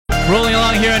Rolling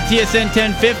along here on TSN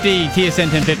 1050,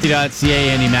 tsn1050.ca.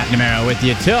 Andy McNamara with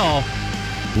you till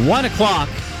 1 o'clock.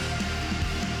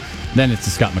 Then it's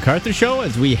the Scott MacArthur Show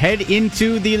as we head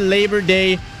into the Labor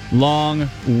Day long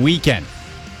weekend.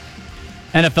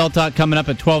 NFL talk coming up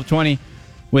at 12:20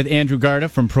 with Andrew Garda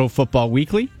from Pro Football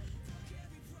Weekly.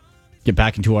 Get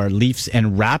back into our Leafs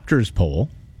and Raptors poll.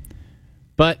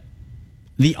 But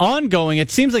the ongoing, it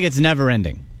seems like it's never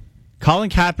ending. Colin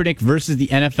Kaepernick versus the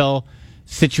NFL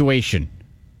situation,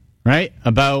 right?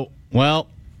 About, well,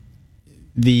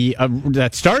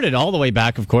 that started all the way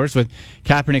back, of course, with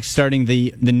Kaepernick starting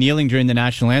the kneeling during the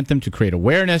national anthem to create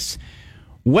awareness.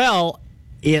 Well,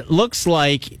 it looks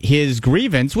like his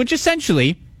grievance, which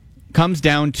essentially comes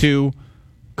down to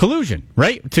collusion,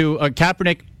 right? To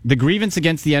Kaepernick, the grievance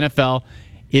against the NFL,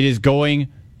 it is going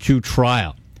to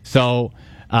trial. So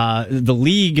the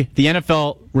league, the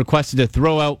NFL requested to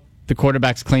throw out the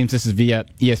quarterback's claims, this is via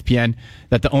ESPN,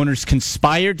 that the owners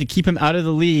conspired to keep him out of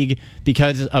the league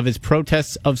because of his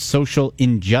protests of social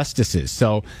injustices.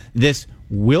 So this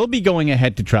will be going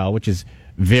ahead to trial, which is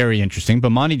very interesting. But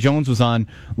Monty Jones was on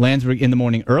Landsberg in the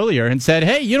morning earlier and said,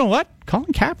 hey, you know what?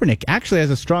 Colin Kaepernick actually has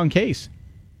a strong case.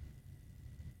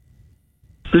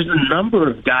 There's a number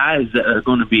of guys that are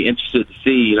going to be interested to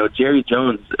see. You know, Jerry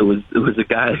Jones was a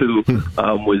guy who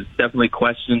was definitely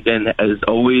questioned, and is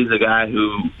always a guy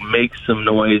who makes some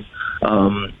noise.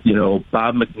 You know,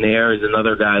 Bob McNair is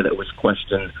another guy that was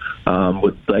questioned.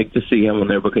 Would like to see him on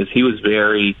there because he was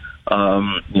very,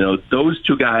 you know, those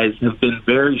two guys have been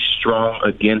very strong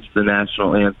against the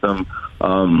national anthem.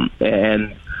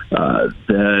 And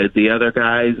the other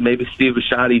guys, maybe Steve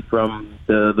Bisciotti from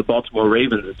the Baltimore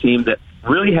Ravens, a team that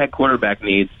really had quarterback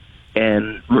needs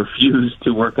and refused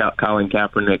to work out Colin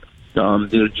Kaepernick. You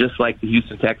know, just like the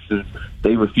Houston Texans,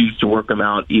 they refused to work him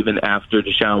out even after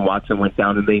Deshaun Watson went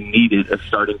down, and they needed a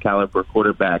starting caliber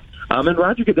quarterback. And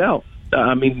Roger Goodell.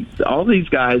 I mean, all these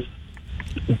guys,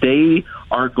 they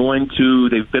are going to,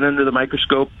 they've been under the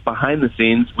microscope behind the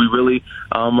scenes. We really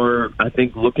are, I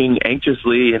think, looking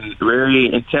anxiously and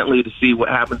very intently to see what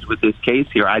happens with this case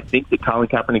here. I think that Colin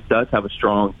Kaepernick does have a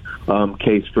strong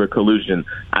case for collusion.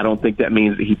 I don't think that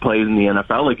means that he plays in the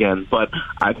NFL again, but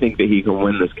I think that he can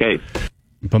win this case.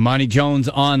 But Monty Jones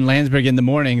on Landsberg in the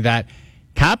morning that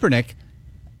Kaepernick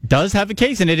does have a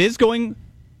case, and it is going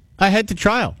ahead to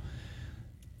trial.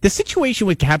 The situation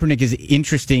with Kaepernick is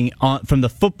interesting from the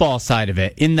football side of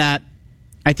it, in that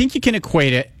I think you can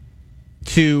equate it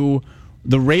to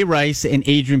the Ray Rice and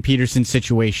Adrian Peterson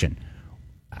situation.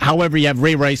 However, you have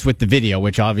Ray Rice with the video,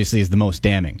 which obviously is the most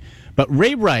damning. But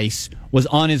Ray Rice was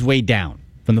on his way down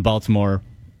from the Baltimore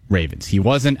Ravens. He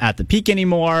wasn't at the peak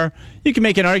anymore. You can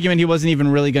make an argument he wasn't even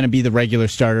really going to be the regular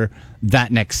starter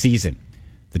that next season.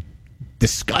 The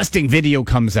disgusting video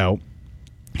comes out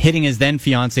hitting his then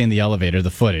fiance in the elevator. The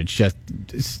footage just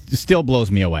still blows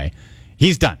me away.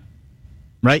 He's done,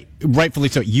 right? Rightfully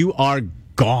so. You are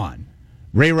gone.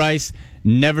 Ray Rice,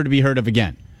 never to be heard of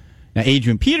again. Now,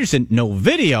 Adrian Peterson, no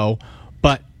video,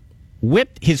 but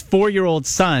whipped his 4-year-old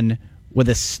son with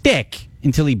a stick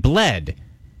until he bled.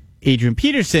 Adrian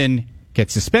Peterson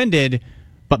gets suspended,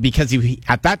 but because he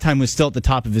at that time was still at the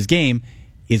top of his game,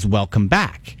 is welcome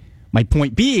back. My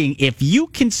point being, if you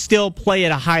can still play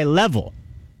at a high level,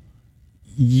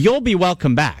 you'll be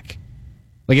welcome back.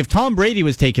 Like if Tom Brady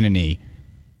was taking a knee,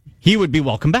 he would be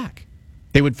welcome back.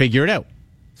 They would figure it out.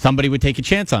 Somebody would take a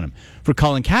chance on him. For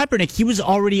Colin Kaepernick, he was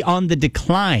already on the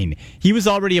decline. He was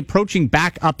already approaching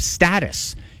backup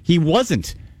status. He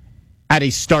wasn't at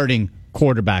a starting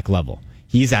quarterback level.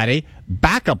 He's at a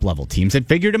backup level. Teams had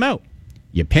figured him out.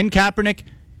 You pin Kaepernick,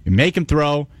 you make him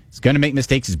throw. He's going to make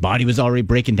mistakes. His body was already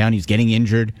breaking down. He was getting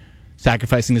injured,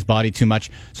 sacrificing his body too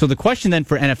much. So the question then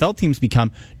for NFL teams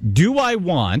become, do I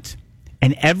want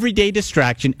an everyday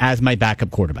distraction as my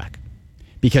backup quarterback?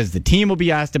 Because the team will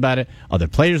be asked about it, other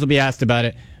players will be asked about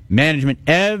it, management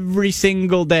every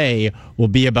single day will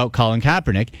be about Colin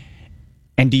Kaepernick.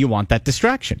 And do you want that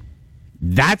distraction?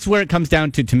 That's where it comes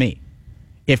down to me.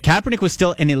 If Kaepernick was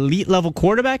still an elite level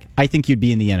quarterback, I think you'd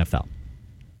be in the NFL.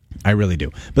 I really do.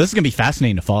 But this is going to be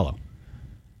fascinating to follow.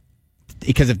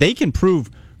 Because if they can prove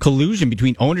collusion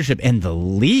between ownership and the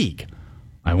league,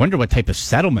 I wonder what type of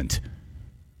settlement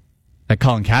that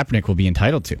Colin Kaepernick will be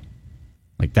entitled to.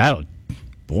 Like that'll,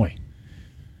 boy.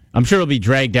 I'm sure it'll be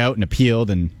dragged out and appealed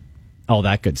and all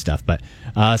that good stuff. But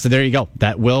so there you go.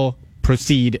 That will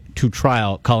proceed to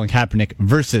trial, Colin Kaepernick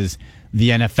versus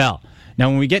the NFL. Now,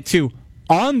 when we get to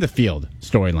on the field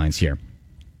storylines here,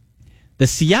 the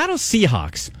Seattle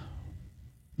Seahawks,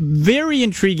 very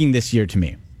intriguing this year to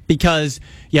me because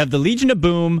you have the Legion of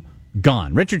Boom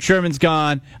gone. Richard Sherman's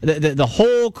gone. The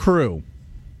whole crew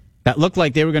that looked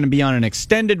like they were going to be on an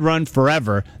extended run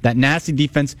forever, that nasty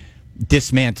defense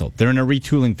dismantled. They're in a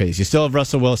retooling phase. You still have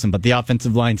Russell Wilson, but the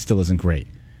offensive line still isn't great.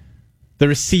 The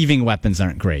receiving weapons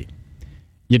aren't great.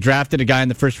 You drafted a guy in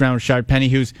the first round, Rashard Penny,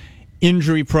 who's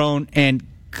injury-prone and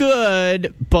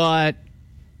good, but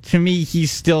to me,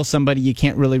 he's still somebody you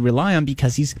can't really rely on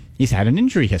because he's had an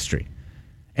injury history.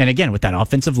 And again, with that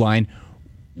offensive line,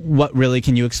 what really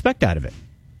can you expect out of it?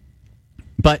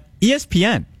 But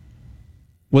ESPN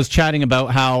was chatting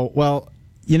about how, well,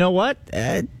 you know what?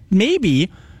 Maybe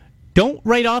don't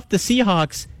write off the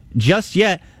Seahawks just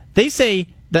yet. They say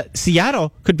that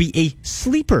Seattle could be a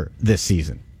sleeper this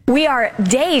season. We are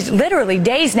literally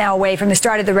days now away from the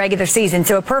start of the regular season,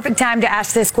 so a perfect time to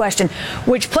ask this question.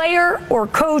 Which player or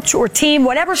coach or team,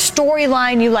 whatever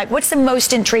storyline you like, what's the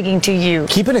most intriguing to you?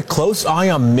 Keeping a close eye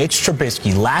on Mitch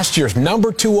Trubisky, last year's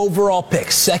number 2 overall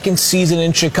pick, second season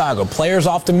in Chicago. Players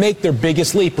often make their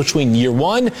biggest leap between year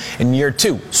 1 and year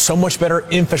 2. So much better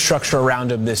infrastructure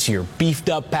around him this year. Beefed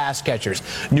up pass catchers,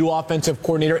 new offensive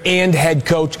coordinator and head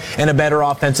coach, and a better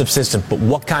offensive system. But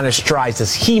what kind of strides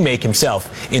does he make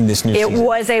himself in this new season? It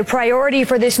was a priority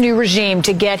for this new regime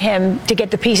to get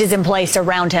the pieces in place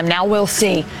around him. Now we'll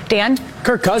see. Dan?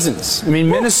 Kirk Cousins. I mean,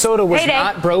 Minnesota was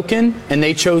not broken, and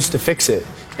they chose to fix it.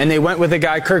 And they went with a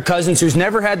guy, Kirk Cousins, who's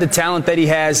never had the talent that he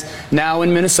has now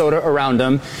in Minnesota around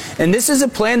him. And this is a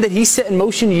plan that he set in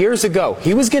motion years ago.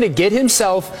 He was going to get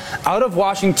himself out of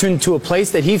Washington to a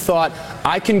place that he thought,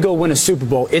 I can go win a Super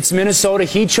Bowl. It's Minnesota.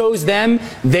 He chose them.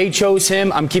 They chose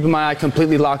him. I'm keeping my eye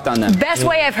completely locked on them. Best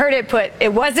way I've heard it put.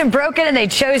 It wasn't broken, and they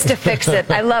chose to fix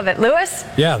it. I love it. Lewis?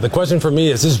 Yeah, the question for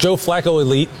me is Joe Flacco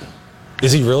elite?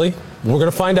 Is he really? We're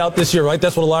going to find out this year, right?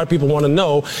 That's what a lot of people want to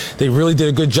know. They really did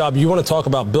a good job. You want to talk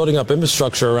about building up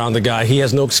infrastructure around the guy. He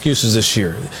has no excuses this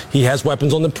year. He has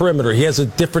weapons on the perimeter. He has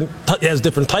different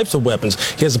types of weapons.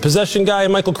 He has a possession guy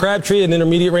in Michael Crabtree, an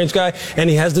intermediate range guy, and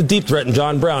he has the deep threat in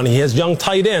John Brown. He has young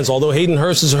tight ends. Although Hayden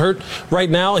Hurst is hurt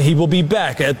right now, he will be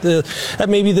back at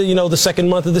maybe the second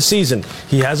month of the season.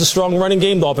 He has a strong running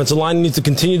game. The offensive line needs to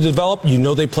continue to develop. You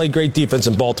know they play great defense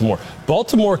in Baltimore.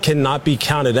 Baltimore cannot be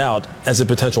counted out as a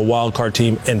potential wild card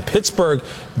team, and Pittsburgh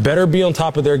better be on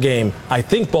top of their game. I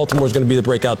think Baltimore is going to be the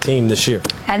breakout team this year.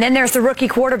 And then there's the rookie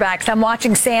quarterbacks. I'm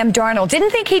watching Sam Darnold. Didn't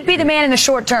think he'd be the man in the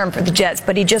short term for the Jets,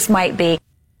 but he just might be.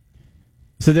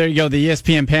 So there you go, the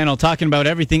ESPN panel talking about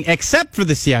everything except for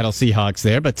the Seattle Seahawks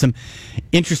there, but some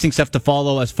interesting stuff to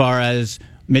follow as far as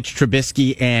Mitch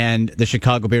Trubisky and the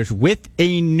Chicago Bears with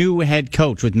a new head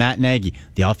coach, with Matt Nagy,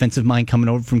 the offensive mind coming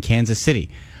over from Kansas City.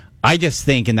 I just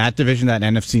think in that division, that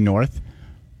NFC North,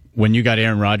 when you got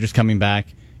Aaron Rodgers coming back,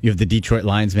 you have the Detroit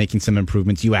Lions making some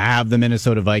improvements, you have the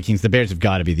Minnesota Vikings, the Bears have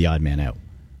got to be the odd man out,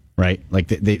 right? Like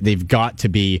they've got to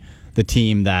be the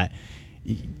team that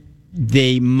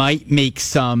they might make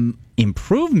some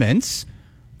improvements,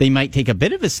 they might take a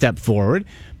bit of a step forward,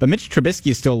 but Mitch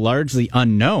Trubisky is still largely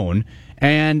unknown,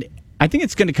 and I think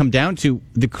it's going to come down to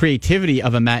the creativity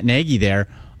of a Matt Nagy there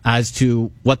as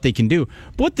to what they can do.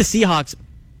 But with the Seahawks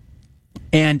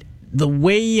and the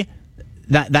way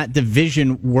that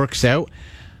division works out,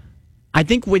 I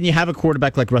think when you have a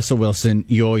quarterback like Russell Wilson,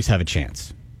 you always have a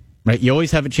chance, right? You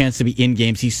always have a chance to be in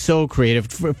games. He's so creative.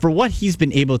 For what he's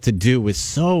been able to do with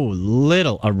so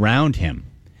little around him,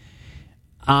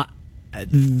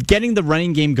 getting the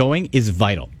running game going is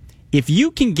vital. If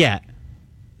you can get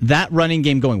that running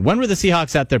game going, when were the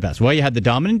Seahawks at their best? Well, you had the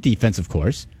dominant defense, of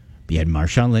course. You had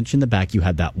Marshawn Lynch in the back. You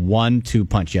had that 1-2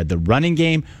 punch. You had the running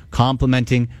game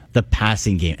complementing the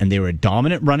passing game. And they were a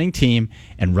dominant running team,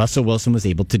 and Russell Wilson was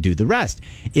able to do the rest.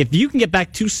 If you can get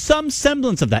back to some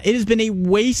semblance of that, it has been a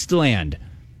wasteland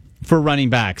for running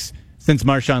backs since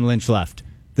Marshawn Lynch left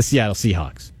the Seattle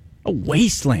Seahawks. A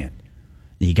wasteland.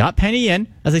 You got Penny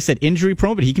in, as I said, injury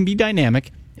prone, but he can be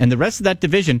dynamic. And the rest of that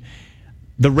division,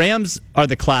 the Rams are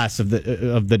the class of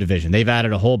the division. They've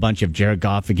added a whole bunch of Jared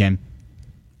Goff again.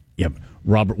 Yep,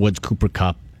 Robert Woods, Cooper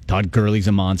Kupp, Todd Gurley's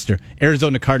a monster.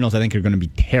 Arizona Cardinals, I think, are going to be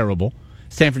terrible.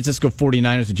 San Francisco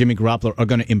 49ers with Jimmy Garoppolo are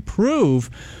going to improve,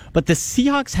 but the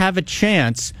Seahawks have a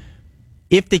chance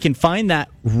if they can find that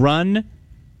run-throw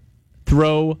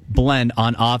blend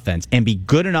on offense and be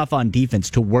good enough on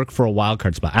defense to work for a wild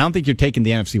card spot. I don't think you're taking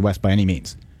the NFC West by any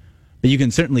means, but you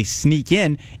can certainly sneak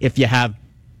in if you have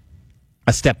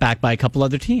a step back by a couple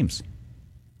other teams.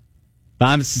 But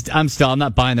I'm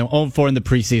not buying them. 0-4 in the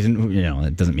preseason. You know,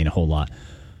 it doesn't mean a whole lot.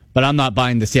 But I'm not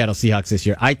buying the Seattle Seahawks this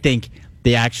year. I think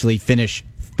they actually finish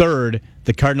third.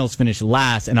 The Cardinals finish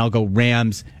last, and I'll go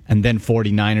Rams and then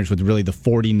 49ers, with really the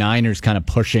 49ers kind of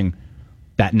pushing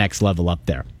that next level up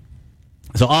there.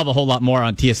 So I'll have a whole lot more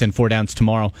on TSN 4 Downs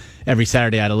tomorrow, every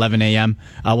Saturday at 11 a.m.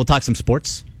 We'll talk some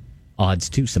sports odds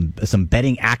too. Some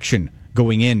betting action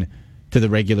going in to the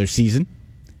regular season.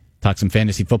 Talk some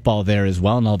fantasy football there as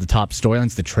well, and all the top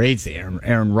storylines, the trades, the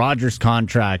Aaron Rodgers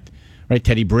contract, right?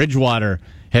 Teddy Bridgewater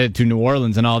headed to New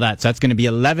Orleans and all that. So that's going to be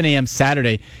 11 a.m.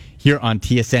 Saturday here on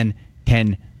TSN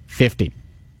 1050.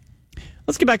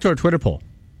 Let's get back to our Twitter poll,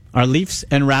 our Leafs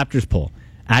and Raptors poll.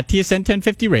 At TSN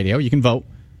 1050 Radio, you can vote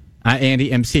at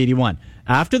Andy MC81.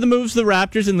 After the moves the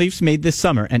Raptors and Leafs made this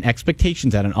summer and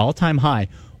expectations at an all-time high,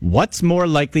 what's more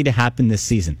likely to happen this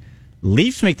season?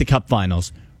 Leafs make the Cup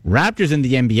Finals, Raptors in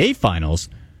the NBA Finals,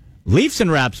 Leafs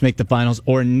and Raps make the Finals,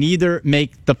 or neither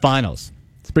make the Finals?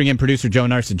 Let's bring in producer Joe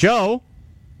Narsa. Joe,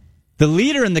 the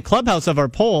leader in the clubhouse of our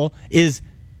poll is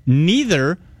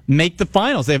neither make the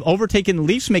Finals. They've overtaken the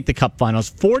Leafs make the Cup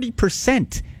Finals,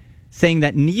 40% saying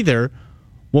that neither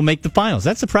will make the Finals.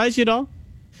 That surprise you at all?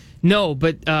 No,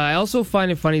 but I also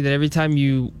find it funny that every time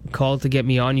you call to get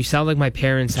me on, you sound like my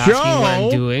parents asking what I'm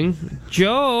doing.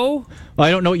 Joe! Well,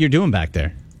 I don't know what you're doing back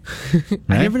there. Right?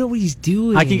 I never know what he's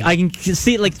doing. I can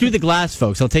see it like through the glass,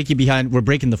 folks. I'll take you behind. We're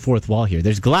breaking the fourth wall here.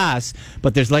 There's glass,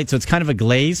 but there's light, so it's kind of a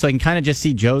glaze, so I can kind of just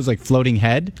see Joe's like floating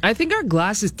head. I think our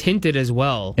glass is tinted as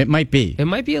well. It might be. It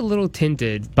might be a little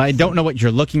tinted. But I don't know what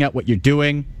you're looking at, what you're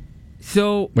doing.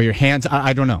 So... Where your hands...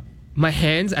 I don't know. My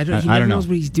hands? He never knows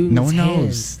what he's doing with his hands. No one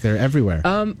knows. Hands. They're everywhere.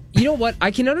 You know what?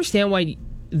 I can understand why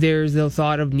there's the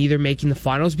thought of neither making the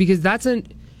Finals, because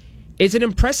it's an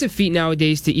impressive feat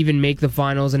nowadays to even make the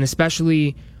Finals, and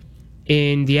especially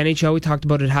in the NHL, we talked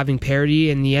about it having parity,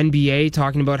 and the NBA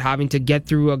talking about having to get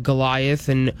through a Goliath.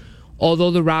 And although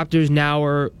the Raptors now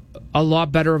are a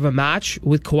lot better of a match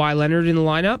with Kawhi Leonard in the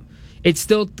lineup, it's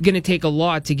still going to take a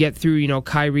lot to get through,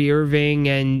 Kyrie Irving,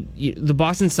 and the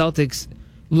Boston Celtics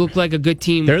look like a good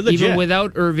team even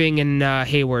without Irving and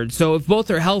Hayward. So if both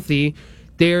are healthy,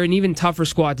 they're an even tougher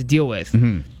squad to deal with.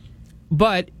 Mm-hmm.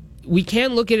 But we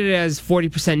can look at it as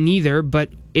 40% neither, but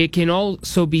it can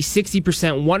also be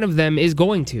 60% one of them is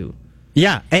going to.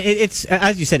 Yeah, it's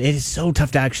as you said, it is so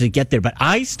tough to actually get there. But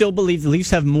I still believe the Leafs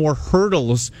have more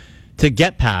hurdles to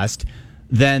get past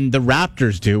than the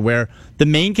Raptors do, where the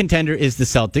main contender is the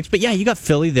Celtics. But yeah, you got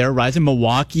Philly there rising,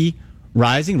 Milwaukee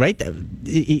rising, right?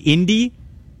 Indy,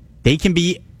 they can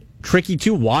be tricky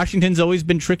too. Washington's always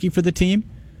been tricky for the team.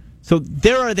 So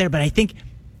there, but I think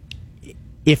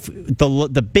if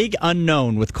the big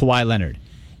unknown with Kawhi Leonard,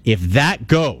 if that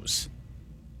goes,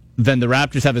 then the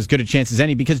Raptors have as good a chance as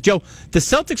any. Because, Joe, the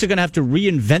Celtics are going to have to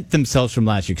reinvent themselves from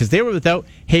last year because they were without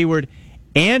Hayward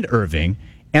and Irving,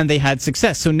 and they had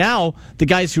success. So now the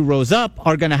guys who rose up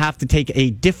are going to have to take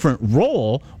a different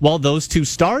role while those two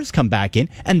stars come back in,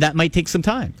 and that might take some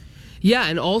time. Yeah,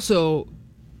 and also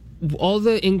all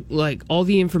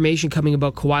the information coming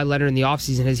about Kawhi Leonard in the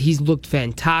offseason is he's looked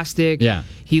fantastic. Yeah.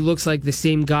 He looks like the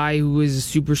same guy who was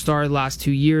a superstar the last 2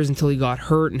 years until he got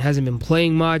hurt and hasn't been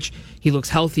playing much. He looks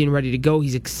healthy and ready to go.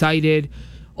 He's excited.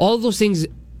 All of those things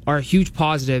are a huge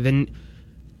positive. And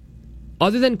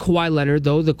other than Kawhi Leonard,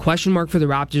 though, the question mark for the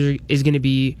Raptors is going to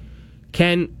be,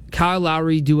 can Kyle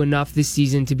Lowry do enough this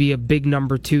season to be a big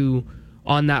number two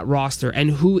on that roster? And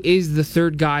who is the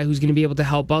third guy who's going to be able to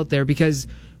help out there? Because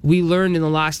we learned in the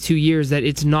last 2 years that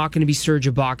it's not going to be Serge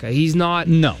Ibaka. He's not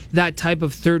that type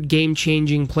of third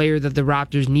game-changing player that the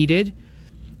Raptors needed.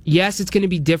 Yes, it's going to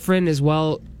be different as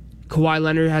well. Kawhi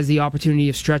Leonard has the opportunity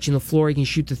of stretching the floor. He can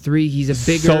shoot the three. He's a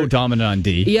bigger... So dominant on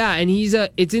D. Yeah, and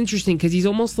it's interesting because he's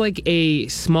almost like a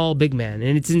small big man,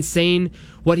 and it's insane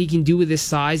what he can do with his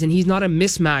size, and he's not a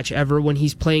mismatch ever when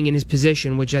he's playing in his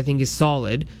position, which I think is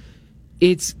solid.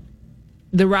 The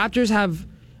Raptors have...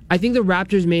 I think the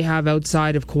Raptors may have,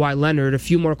 outside of Kawhi Leonard, a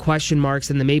few more question marks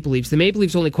than the Maple Leafs. The Maple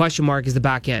Leafs' only question mark is the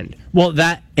back end. Well,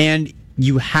 that, and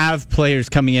you have players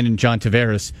coming in John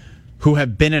Tavares who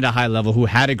have been at a high level, who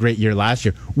had a great year last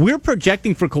year. We're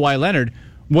projecting for Kawhi Leonard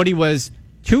what he was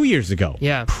 2 years ago.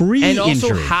 Yeah. Pre-injury. And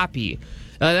also happy.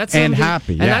 That's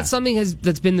something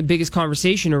that's been the biggest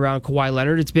conversation around Kawhi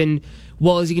Leonard. It's been,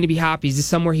 well, is he going to be happy? Is this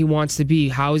somewhere he wants to be?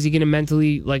 How is he going to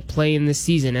mentally play in this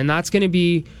season? And that's going to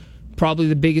be probably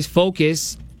the biggest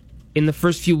focus in the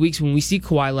first few weeks when we see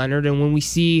Kawhi Leonard and when we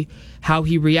see how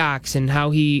he reacts and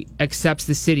how he accepts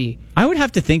the city. I would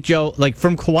have to think, Joe,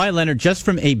 from Kawhi Leonard, just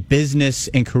from a business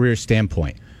and career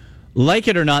standpoint, like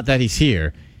it or not that he's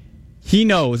here, he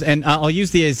knows, and I'll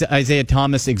use the Isaiah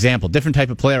Thomas example, different type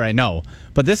of player I know,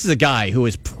 but this is a guy who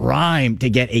is primed to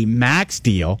get a max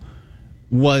deal,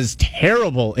 was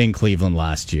terrible in Cleveland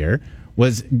last year,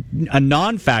 was a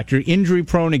non-factor,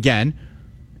 injury-prone again,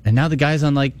 and now the guy's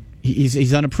on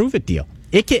he's on a prove-it deal.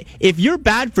 If you're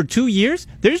bad for 2 years,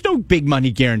 there's no big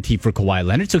money guarantee for Kawhi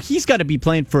Leonard. So he's got to be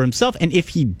playing for himself. And if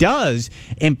he does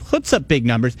and puts up big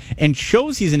numbers and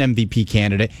shows he's an MVP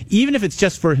candidate, even if it's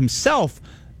just for himself,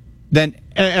 then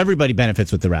everybody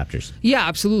benefits with the Raptors. Yeah,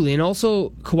 absolutely. And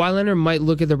also, Kawhi Leonard might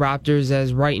look at the Raptors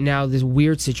as right now this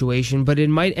weird situation, but it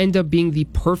might end up being the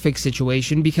perfect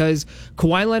situation because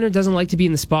Kawhi Leonard doesn't like to be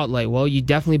in the spotlight. Well, you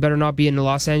definitely better not be in the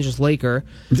Los Angeles Laker.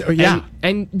 Yeah.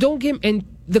 And don't get... And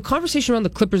the conversation around the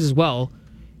Clippers as well,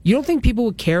 you don't think people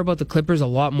would care about the Clippers a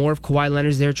lot more if Kawhi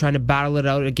Leonard's there trying to battle it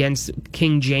out against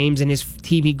King James and his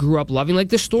team he grew up loving? Like,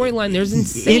 the storyline there's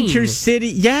insane.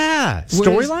 Intercity, yeah.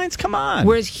 Storylines, come on.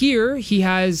 Whereas here, he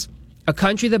has a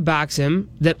country that backs him,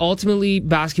 that ultimately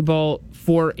basketball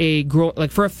for a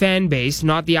fan base,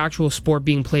 not the actual sport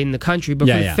being played in the country, but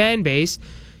for the fan base,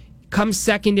 comes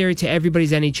secondary to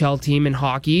everybody's NHL team in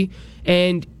hockey.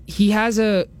 And he has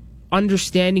a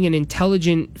understanding and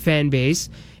intelligent fan base.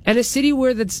 And a city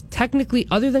where that's technically,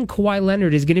 other than Kawhi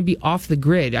Leonard, is going to be off the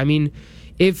grid. I mean,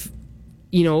 if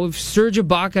Serge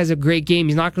Ibaka has a great game,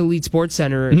 he's not going to lead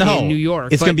SportsCenter in New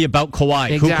York. It's going to be about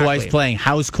Kawhi. Exactly. Who Kawhi's playing.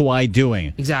 How's Kawhi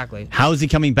doing? Exactly. How's he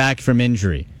coming back from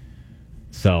injury?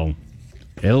 So,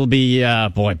 it'll be,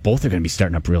 both are going to be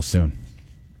starting up real soon.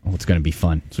 Oh, it's going to be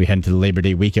fun. So we head into the Labor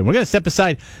Day weekend. We're going to step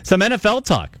aside some NFL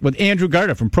talk with Andrew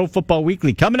Garda from Pro Football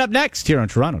Weekly coming up next here on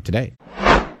Toronto Today.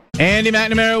 Andy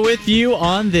McNamara with you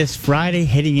on this Friday,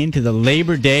 heading into the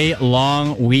Labor Day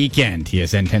long weekend.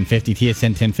 TSN 1050,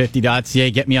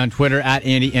 TSN1050.ca. Get me on Twitter at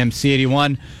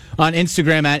AndyMC81, on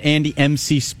Instagram at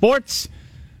AndyMCSports.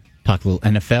 Talk a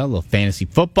little NFL, a little fantasy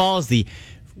football. As the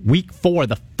week 4,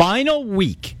 the final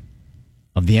week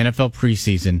of the NFL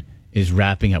preseason is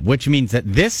wrapping up, which means that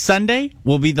this Sunday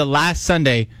will be the last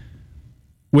Sunday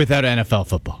without NFL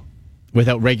football,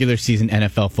 without regular season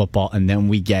NFL football, and then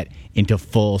we get into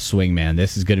full swing, man.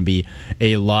 This is going to be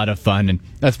a lot of fun. And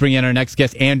let's bring in our next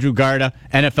guest, Andrew Garda,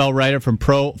 NFL writer from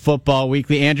Pro Football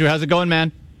Weekly. Andrew, how's it going,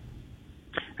 man?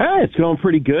 Hey, it's going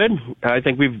pretty good. I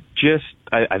think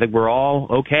I think we're all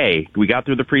okay. We got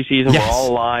through the preseason. Yes. We're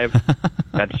all alive.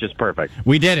 That's just perfect.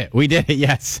 We did it,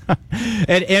 yes.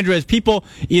 And Andrew, as people,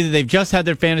 either they've just had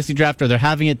their fantasy draft or they're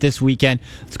having it this weekend,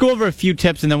 let's go over a few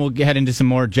tips and then we'll head into some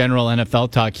more general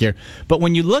NFL talk here. But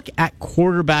when you look at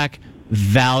quarterback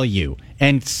value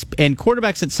and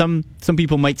quarterbacks that some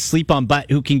people might sleep on, but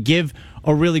who can give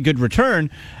a really good return,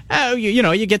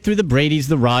 you get through the Bradys,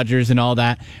 the Rodgers, and all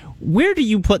that. Where do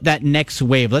you put that next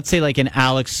wave? Let's say like an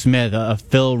Alex Smith, a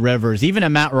Phil Rivers, even a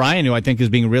Matt Ryan, who I think is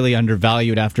being really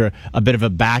undervalued after a bit of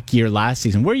a back year last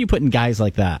season. Where are you putting guys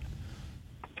like that?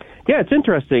 Yeah, it's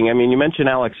interesting. I mean, you mentioned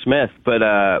Alex Smith, but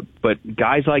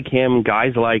guys like him,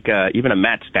 guys like even a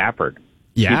Matt Stafford,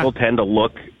 people tend to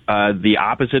look the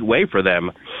opposite way for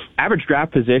them. Average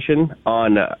draft position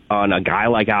on a guy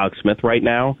like Alex Smith right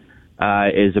now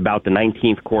is about the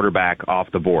 19th quarterback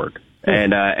off the board,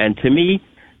 and to me,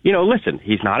 listen,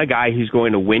 he's not a guy who's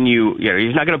going to win you.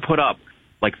 He's not going to put up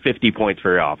like 50 points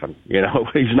very often.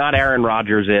 He's not Aaron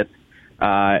Rodgers.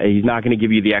 He's not going to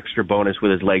give you the extra bonus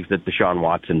with his legs that Deshaun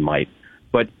Watson might.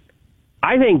 But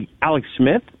I think Alex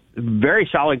Smith, very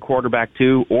solid quarterback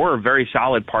too, or a very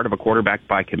solid part of a quarterback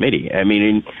by committee. I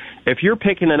mean, if you're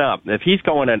picking it up, if he's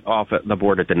going off the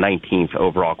board at the 19th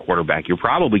overall quarterback, you're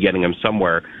probably getting him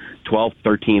somewhere 12th,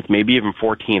 13th, maybe even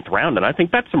 14th round, and I think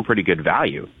that's some pretty good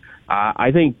value.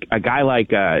 I think a guy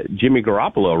like Jimmy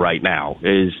Garoppolo right now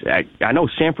is, I know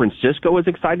San Francisco is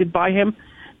excited by him,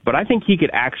 but I think he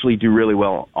could actually do really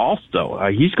well also.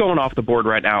 He's going off the board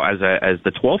right now as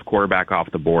the 12th quarterback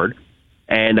off the board.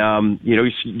 And,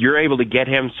 you're able to get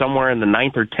him somewhere in the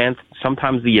 9th or 10th,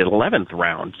 sometimes the 11th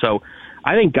round. So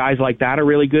I think guys like that are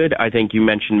really good. I think you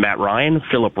mentioned Matt Ryan.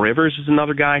 Phillip Rivers is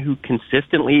another guy who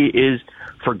consistently is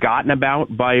forgotten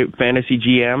about by fantasy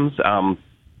GMs.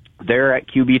 They're at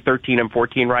QB 13 and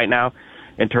 14 right now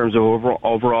in terms of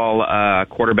overall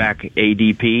quarterback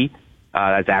ADP.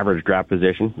 That's average draft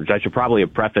position, which I should probably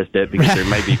have prefaced it because there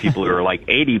might be people who are like,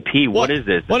 ADP, what is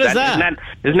this? What is that?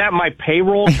 Isn't that my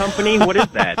payroll company? What is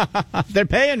that? They're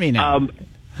paying me now.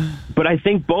 But I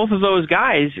think both of those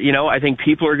guys, I think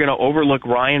people are going to overlook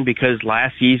Ryan because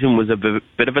last season was a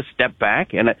bit of a step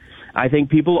back, and I think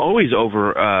people always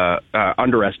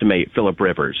underestimate Phillip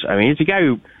Rivers. I mean, he's a guy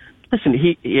who, listen,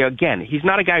 he's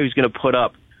not a guy who's going to put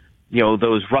up,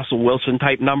 those Russell Wilson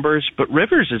type numbers, but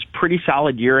Rivers is pretty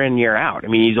solid year in, year out. I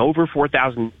mean, he's over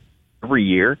 4,000 every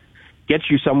year, gets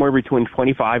you somewhere between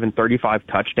 25 and 35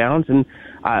 touchdowns, and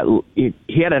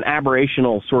he had an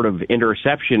aberrational sort of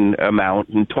interception amount.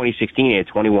 In 2016, he had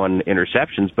 21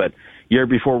 interceptions, but year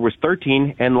before was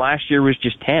 13, and last year was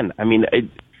just 10. I mean,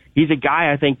 he's a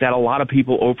guy I think that a lot of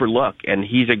people overlook, and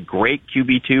he's a great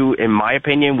QB2, in my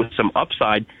opinion, with some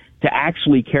upside to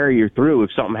actually carry you through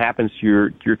if something happens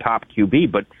to your top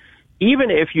QB. But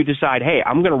even if you decide, hey,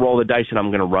 I'm going to roll the dice and I'm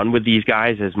going to run with these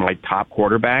guys as my top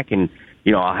quarterback, and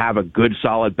I'll have a good,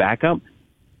 solid backup.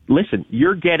 Listen,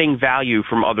 you're getting value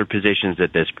from other positions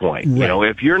at this point. Right.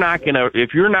 If you're not gonna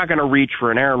reach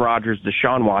for an Aaron Rodgers,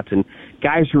 Deshaun Watson,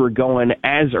 guys who are going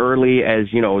as early as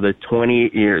the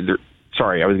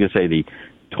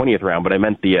 20th round, but I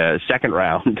meant the second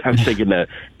round. I was thinking the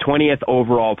 20th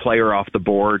overall player off the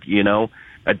board.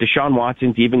 Deshaun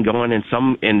Watson's even going in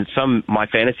some my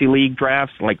fantasy league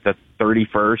drafts, like the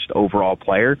 31st overall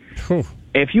player.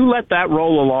 If you let that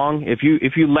roll along, if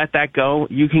you let that go,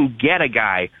 you can get a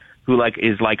guy who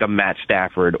is like a Matt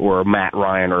Stafford or a Matt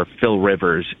Ryan or a Phil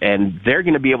Rivers, and they're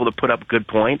going to be able to put up good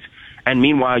points. And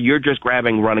meanwhile, you're just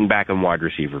grabbing running back and wide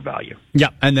receiver value. Yeah,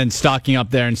 and then stocking up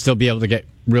there and still be able to get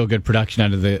real good production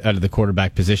out of the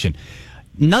quarterback position.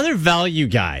 Another value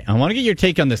guy. I want to get your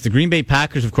take on this. The Green Bay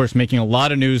Packers, of course, making a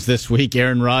lot of news this week.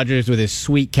 Aaron Rodgers with his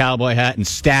sweet cowboy hat and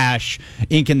stash,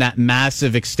 inking that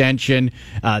massive extension.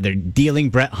 They're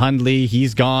dealing Brett Hundley.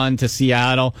 He's gone to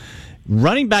Seattle.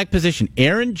 Running back position,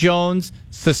 Aaron Jones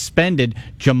suspended.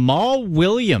 Jamal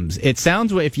Williams. It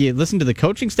sounds, if you listen to the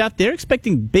coaching staff, they're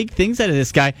expecting big things out of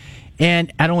this guy.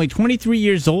 And at only 23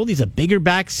 years old, he's a bigger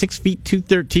back, 6 feet,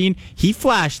 213. He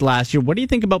flashed last year. What do you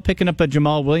think about picking up a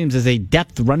Jamal Williams as a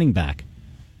depth running back?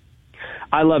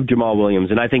 I love Jamal Williams,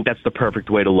 and I think that's the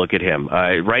perfect way to look at him.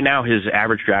 Right now, his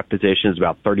average draft position is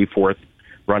about 34th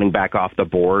running back off the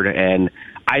board, and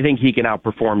I think he can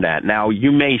outperform that. Now,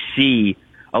 you may see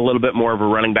a little bit more of a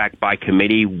running back by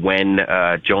committee when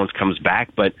Jones comes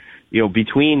back, but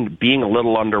between being a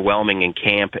little underwhelming in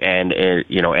camp and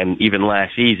and even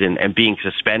last season and being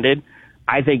suspended,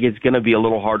 I think it's going to be a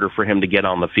little harder for him to get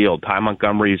on the field. Ty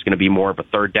Montgomery is going to be more of a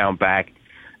third down back.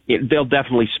 They'll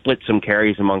definitely split some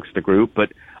carries amongst the group,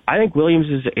 but I think Williams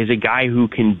is a guy who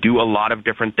can do a lot of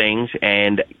different things,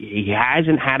 and he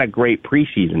hasn't had a great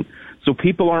preseason, so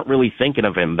people aren't really thinking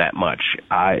of him that much.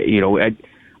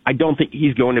 I don't think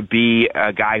he's going to be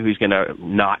a guy who's going to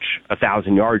notch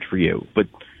 1,000 yards for you. But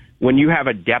when you have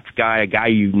a depth guy, a guy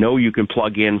you can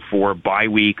plug in for bye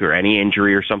week or any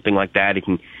injury or something like that, it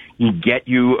can get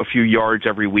you a few yards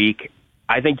every week.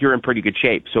 I think you're in pretty good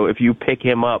shape. So if you pick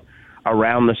him up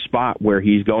around the spot where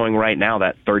he's going right now,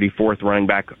 that 34th running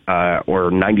back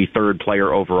or 93rd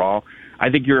player overall,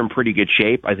 I think you're in pretty good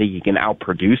shape. I think you can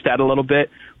outproduce that a little bit.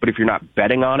 But if you're not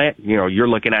betting on it, you're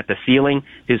looking at the ceiling.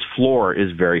 His floor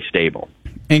is very stable.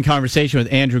 In conversation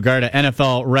with Andrew Garda,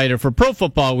 NFL writer for Pro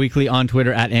Football Weekly, on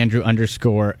Twitter at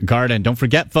Andrew_Garda. And don't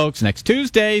forget, folks, next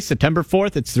Tuesday, September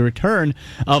 4th, it's the return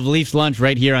of Leafs Lunch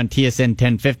right here on TSN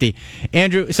 1050.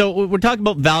 Andrew, so we're talking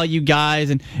about value guys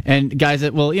and guys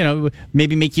that will,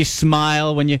 maybe make you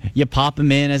smile when you pop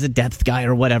them in as a depth guy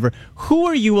or whatever. Who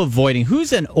are you avoiding?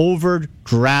 Who's an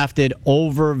overdrafted,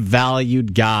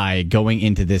 overvalued guy going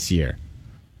into this year?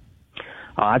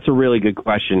 That's a really good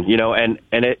question, and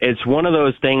it's one of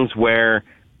those things where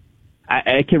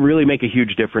it can really make a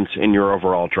huge difference in your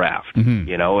overall draft.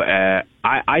 Mm-hmm.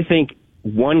 I think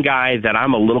one guy that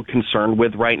I'm a little concerned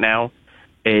with right now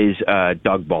is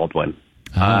Doug Baldwin.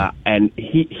 And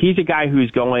he's a guy who's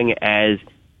going as,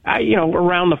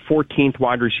 around the 14th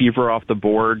wide receiver off the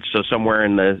board, so somewhere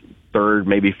in the third,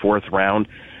 maybe fourth round.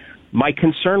 My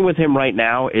concern with him right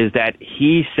now is that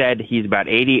he said he's about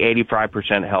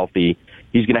 85% healthy.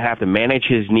 He's going to have to manage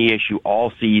his knee issue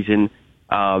all season.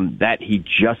 That he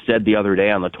just said the other day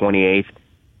on the 28th.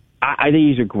 I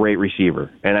think he's a great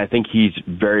receiver, and I think he's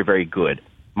very, very good.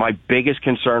 My biggest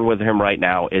concern with him right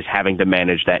now is having to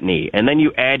manage that knee. And then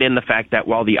you add in the fact that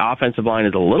while the offensive line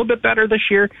is a little bit better this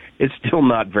year, it's still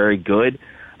not very good.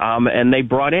 And they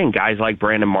brought in guys like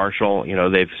Brandon Marshall.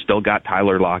 They've still got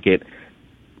Tyler Lockett.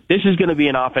 This is going to be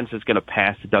an offense that's going to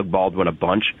pass Doug Baldwin a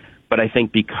bunch. But I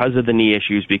think because of the knee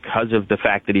issues, because of the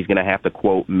fact that he's going to have to,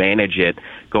 quote, manage it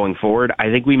going forward, I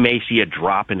think we may see a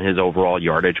drop in his overall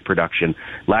yardage production.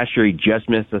 Last year, he just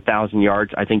missed 1,000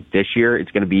 yards. I think this year it's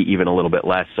going to be even a little bit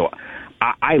less. So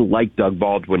I like Doug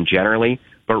Baldwin generally,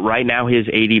 but right now his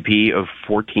ADP of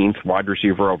 14th wide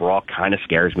receiver overall kind of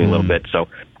scares me a little bit. So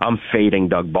I'm fading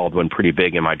Doug Baldwin pretty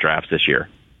big in my drafts this year.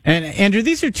 And, Andrew,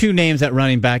 these are two names at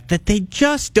running back that they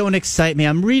just don't excite me.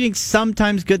 I'm reading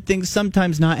sometimes good things,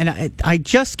 sometimes not, and I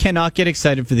just cannot get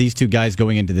excited for these two guys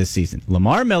going into this season.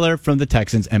 Lamar Miller from the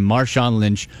Texans and Marshawn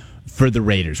Lynch for the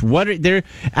Raiders. Their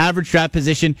average draft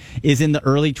position is in the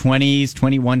early 20s,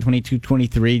 21, 22,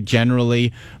 23,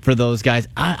 generally for those guys.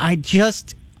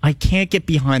 I can't get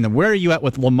behind them. Where are you at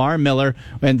with Lamar Miller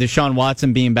and Deshaun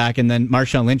Watson being back, and then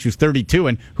Marshawn Lynch, who's 32,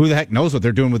 and who the heck knows what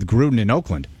they're doing with Gruden in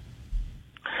Oakland?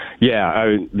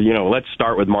 Yeah, let's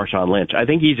start with Marshawn Lynch. I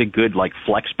think he's a good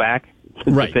flex back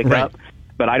to pick up,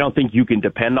 but I don't think you can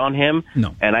depend on him.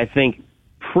 No. And I think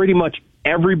pretty much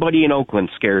everybody in Oakland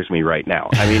scares me right now.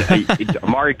 I mean,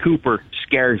 Amari Cooper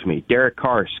scares me. Derek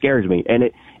Carr scares me.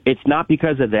 And it's not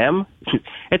because of them.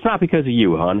 It's not because of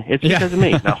you, hon. It's because of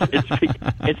me. No,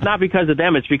 it's not because of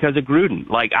them. It's because of Gruden.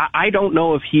 I don't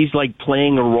know if he's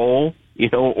playing a role,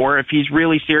 or if he's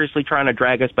really seriously trying to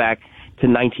drag us back to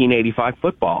 1985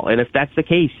 football. And if that's the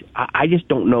case, I just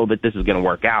don't know that this is going to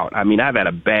work out. I mean, I've had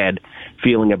a bad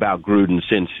feeling about Gruden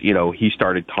since, he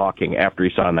started talking after he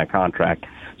signed that contract.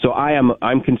 So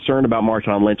I'm concerned about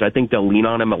Marshawn Lynch. I think they'll lean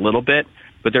on him a little bit,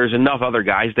 but there's enough other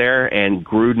guys there, and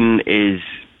Gruden is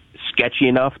sketchy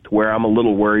enough to where I'm a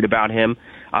little worried about him.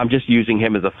 I'm just using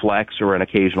him as a flex or an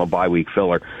occasional bye-week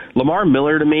filler. Lamar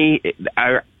Miller, to me,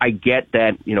 I get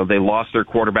that, they lost their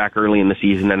quarterback early in the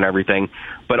season and everything,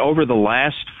 but over the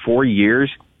last 4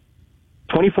 years,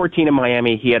 2014 in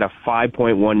Miami, he had a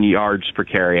 5.1 yards per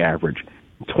carry average.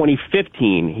 In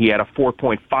 2015, he had a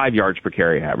 4.5 yards per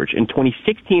carry average. In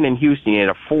 2016 in Houston, he had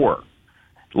a 4.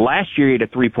 Last year, he had a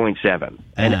 3.7.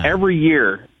 And every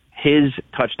year, his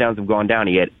touchdowns have gone down.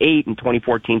 He had 8 in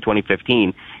 2014,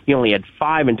 2015. He only had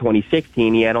 5 in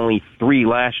 2016. He had only 3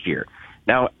 last year.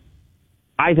 Now,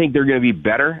 I think they're going to be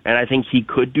better, and I think he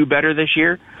could do better this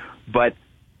year. But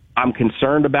I'm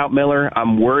concerned about Miller.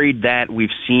 I'm worried that we've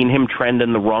seen him trend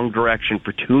in the wrong direction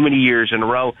for too many years in a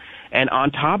row. And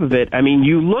on top of it, I mean,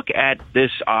 you look at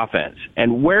this offense,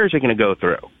 and where is it going to go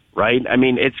through, right? I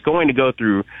mean, it's going to go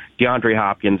through DeAndre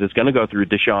Hopkins. It's going to go through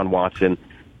Deshaun Watson.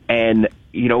 And,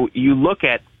 you look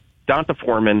at D'Onta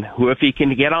Foreman, who, if he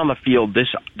can get on the field,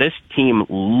 this team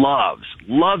loves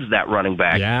that running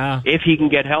back. Yeah. If he can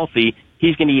get healthy,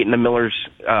 he's going to eat into Miller's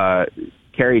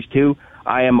carries too.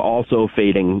 I am also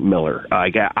fading Miller. I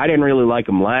didn't really like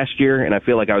him last year, and I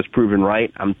feel like I was proven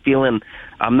right. I'm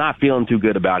not feeling too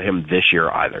good about him this year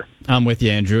either. I'm with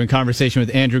you, Andrew. In conversation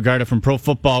with Andrew Garda from Pro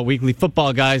Football Weekly,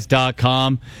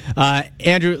 footballguys.com.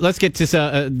 Andrew, let's get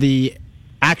to the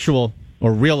actual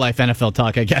or real-life NFL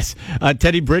talk, I guess.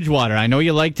 Teddy Bridgewater, I know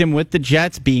you liked him with the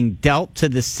Jets, being dealt to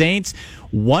the Saints.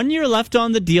 1 year left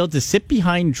on the deal to sit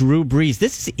behind Drew Brees.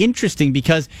 This is interesting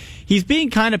because he's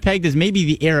being kind of pegged as maybe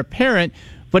the heir apparent,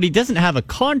 but he doesn't have a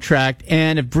contract,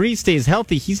 and if Brees stays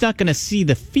healthy, he's not going to see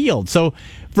the field. So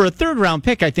for a third-round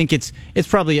pick, I think it's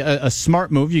probably a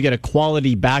smart move. You get a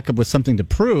quality backup with something to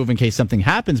prove in case something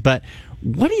happens, but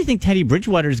what do you think Teddy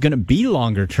Bridgewater is going to be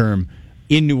longer term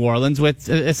in New Orleans with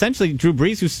essentially Drew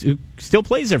Brees, who still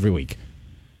plays every week?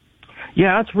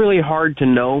 Yeah, that's really hard to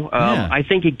know. I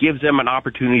think it gives them an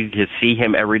opportunity to see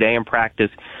him every day in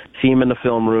practice, see him in the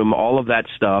film room, all of that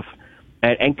stuff,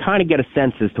 and kind of get a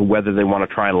sense as to whether they want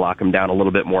to try and lock him down a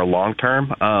little bit more long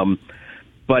term.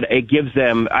 But it gives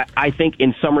them, I think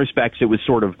in some respects, it was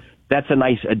sort of, that's a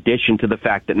nice addition to the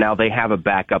fact that now they have a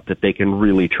backup that they can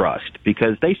really trust,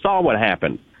 because they saw what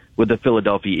happened with the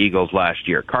Philadelphia Eagles last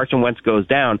year. Carson Wentz goes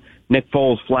down. Nick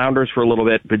Foles flounders for a little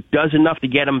bit, but does enough to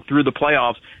get him through the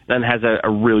playoffs, then has a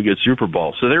really good Super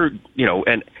Bowl. So they're,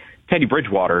 and Teddy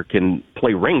Bridgewater can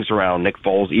play rings around Nick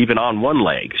Foles even on one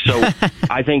leg. So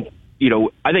I think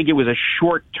it was a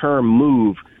short-term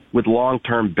move with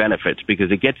long-term benefits,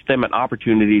 because it gets them an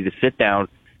opportunity to sit down,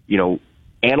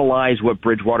 analyze what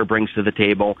Bridgewater brings to the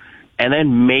table, and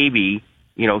then maybe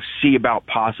see about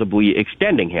possibly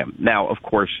extending him. Now, of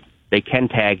course, they can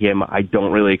tag him. I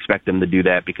don't really expect them to do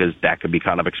that because that could be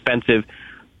kind of expensive.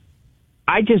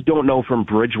 I just don't know from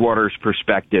Bridgewater's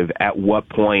perspective at what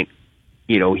point,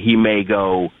 he may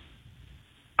go,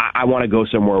 I want to go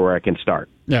somewhere where I can start.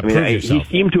 Yeah, he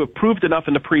seemed to have proved enough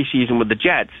in the preseason with the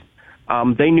Jets.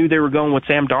 They knew they were going with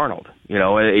Sam Darnold.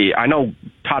 I know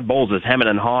Todd Bowles is hemming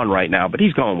and hawing right now, but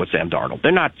he's going with Sam Darnold.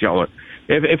 They're not going.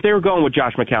 If they were going with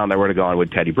Josh McCown, they would have gone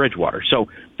with Teddy Bridgewater. So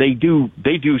they do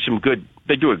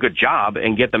a good job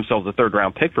and get themselves a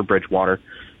third-round pick for Bridgewater.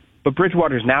 But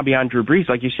Bridgewater's now beyond Drew Brees.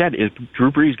 Like you said, is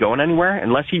Drew Brees going anywhere?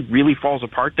 Unless he really falls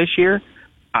apart this year,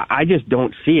 I just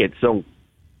don't see it. So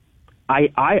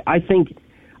I think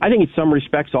in some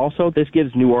respects also this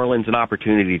gives New Orleans an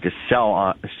opportunity to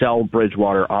sell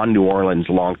Bridgewater on New Orleans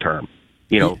long term.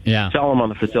 Sell him on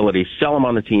the facility, sell him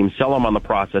on the team, sell him on the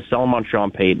process, sell him on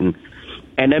Sean Payton.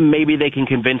 And then maybe they can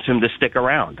convince him to stick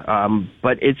around.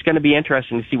 But it's going to be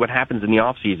interesting to see what happens in the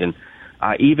offseason.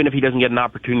 Even if he doesn't get an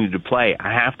opportunity to play,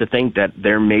 I have to think that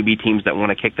there may be teams that want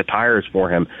to kick the tires for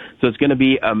him. So it's going to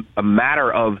be a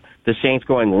matter of the Saints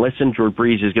going, listen, Drew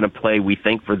Brees is going to play, we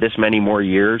think, for this many more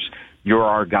years. you're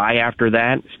our guy after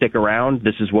that, stick around,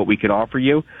 this is what we can offer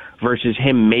you, versus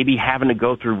him maybe having to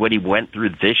go through what he went through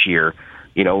this year,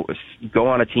 go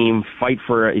on a team, fight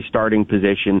for a starting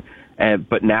position,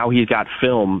 but now he's got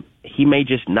film. He may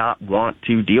just not want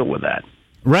to deal with that.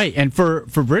 Right, and for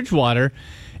Bridgewater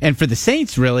and for the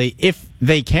Saints, really, if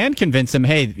they can convince him,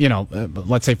 hey,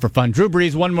 let's say for fun, Drew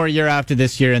Brees, one more year after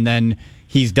this year, and then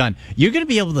he's done. You're going to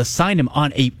be able to sign him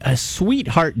on a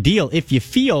sweetheart deal if you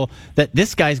feel that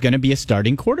this guy's going to be a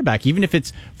starting quarterback. Even if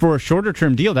it's for a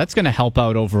shorter-term deal, that's going to help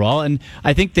out overall. And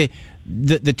I think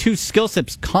the two skill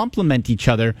sets complement each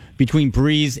other between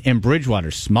Brees and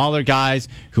Bridgewater. Smaller guys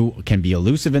who can be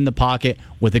elusive in the pocket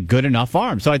with a good enough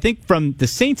arm. So I think from the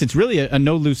Saints, it's really a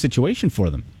no-lose situation for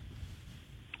them.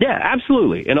 Yeah,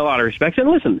 absolutely, in a lot of respects. And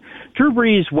listen, Drew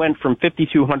Brees went from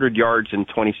 5,200 yards in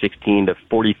 2016 to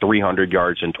 4,300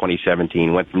 yards in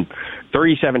 2017, went from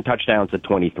 37 touchdowns to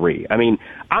 23. I mean,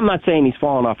 I'm not saying he's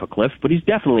fallen off a cliff, but he's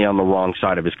definitely on the wrong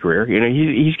side of his career.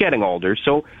 He's getting older,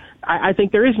 so I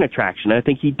think there is an attraction. I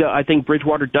think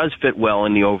Bridgewater does fit well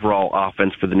in the overall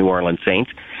offense for the New Orleans Saints.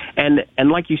 And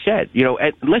like you said,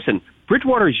 listen,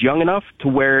 Bridgewater is young enough to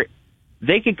where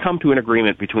they could come to an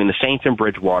agreement between the Saints and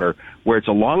Bridgewater where it's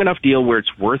a long enough deal where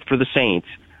it's worth for the Saints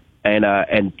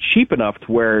and cheap enough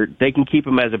to where they can keep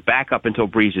him as a backup until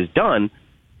Brees is done,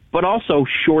 but also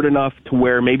short enough to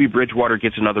where maybe Bridgewater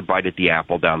gets another bite at the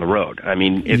apple down the road. I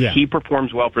mean, if he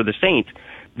performs well for the Saints,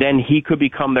 then he could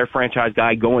become their franchise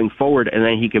guy going forward, and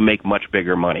then he can make much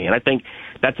bigger money. And I think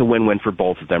that's a win-win for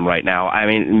both of them right now. I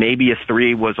mean, maybe a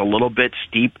 3 was a little bit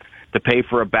steep to pay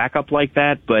for a backup like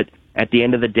that, but at the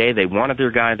end of the day, they wanted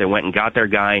their guy. They went and got their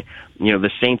guy. The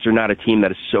Saints are not a team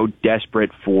that is so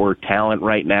desperate for talent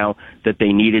right now that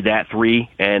they needed that 3,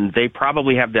 and they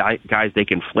probably have the guys they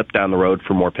can flip down the road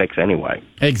for more picks anyway.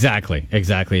 Exactly,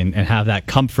 and have that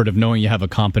comfort of knowing you have a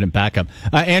competent backup.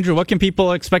 Andrew, what can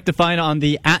people expect to find on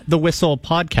the At the Whistle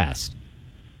podcast?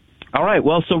 All right,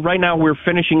 well, so right now we're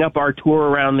finishing up our tour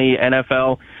around the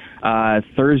NFL.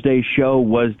 Thursday's show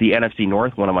was the NFC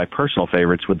North, one of my personal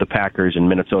favorites, with the Packers and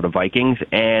Minnesota Vikings.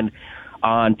 And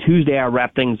on Tuesday, I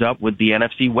wrap things up with the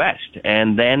NFC West.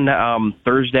 And then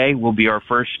Thursday will be our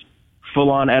first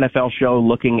full-on NFL show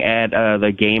looking at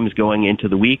the games going into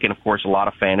the week. And, of course, a lot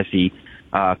of fantasy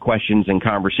questions and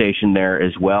conversation there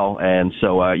as well. And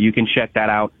so you can check that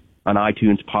out on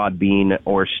iTunes, Podbean,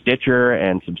 or Stitcher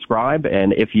and subscribe.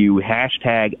 And if you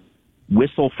hashtag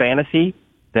WhistleFantasy,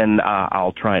 then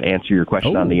I'll try and answer your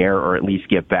question on the air or at least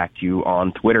get back to you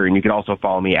on Twitter. And you can also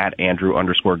follow me at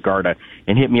Andrew_Garda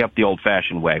and hit me up the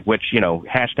old-fashioned way, which,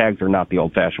 hashtags are not the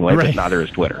old-fashioned way, but neither is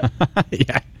Twitter.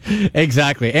 Yeah,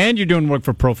 exactly. And you're doing work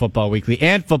for Pro Football Weekly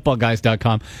and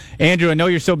FootballGuys.com. Andrew, I know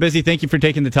you're so busy. Thank you for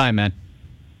taking the time, man.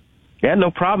 Yeah,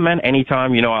 no problem, man.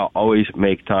 Anytime. I'll always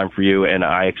make time for you, and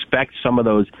I expect some of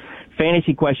those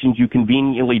fantasy questions you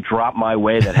conveniently drop my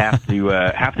way that have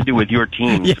to do with your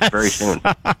team very soon.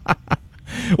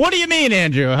 What do you mean,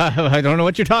 Andrew? I don't know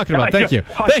what you're talking about. Thank you.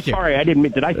 Sorry, I didn't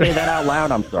mean. Did I say that out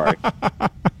loud? I'm sorry.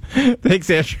 Thanks,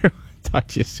 Andrew. Talk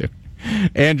to you soon.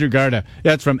 Andrew Garda.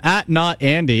 Yeah, it's from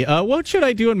 @NotAndy. What should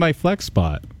I do in my flex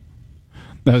spot?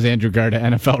 That was Andrew Garda,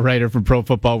 NFL writer from Pro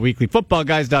Football Weekly.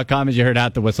 FootballGuys.com, as you heard,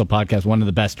 at the Whistle Podcast, one of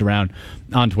the best around,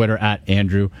 on Twitter at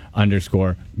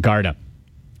Andrew_Garda.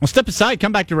 We'll step aside,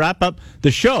 come back to wrap up the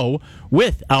show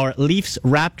with our Leafs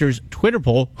Raptors Twitter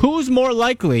poll. Who's more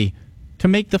likely to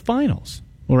make the finals?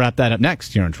 We'll wrap that up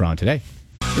next here on Toronto Today.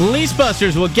 Lease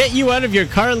Busters will get you out of your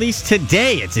car lease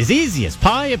today. It's as easy as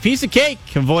pie, a piece of cake.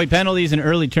 Avoid penalties and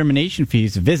early termination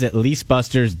fees. Visit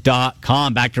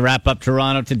leasebusters.com. Back to wrap up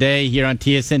Toronto Today here on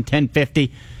TSN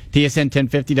 1050,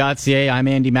 tsn1050.ca. I'm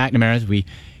Andy McNamara as we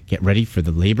get ready for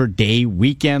the Labor Day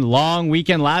weekend. Long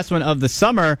weekend, last one of the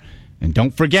summer. And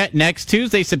don't forget, next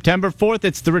Tuesday, September 4th,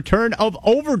 it's the return of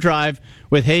Overdrive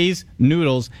with Hayes,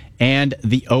 Noodles, and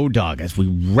the O-Dog as we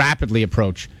rapidly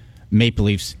approach Maple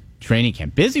Leafs training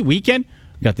camp. Busy weekend.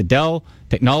 We got the Dell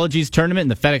Technologies Tournament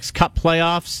and the FedEx Cup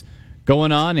playoffs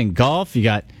going on in golf. You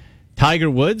got Tiger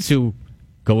Woods, who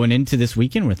going into this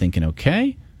weekend, we're thinking,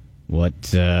 okay, what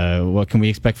can we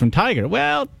expect from Tiger?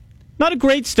 Well, not a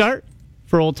great start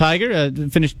for old Tiger.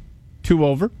 Finished 2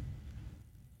 over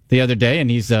the other day, and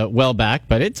he's well back,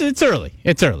 but it's early.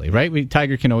 It's early, right?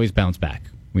 Tiger can always bounce back.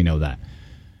 We know that.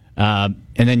 And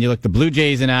then you look the Blue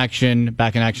Jays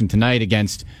back in action tonight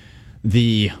against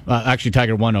actually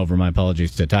Tiger won over. My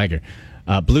apologies to Tiger.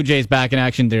 Blue Jays back in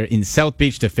action. They're in South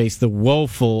Beach to face the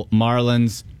woeful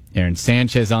Marlins. Aaron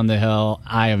Sanchez on the hill.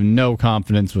 I have no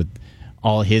confidence with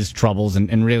all his troubles,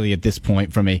 and really at this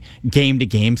point, from a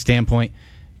game-to-game standpoint,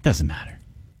 doesn't matter.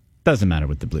 Doesn't matter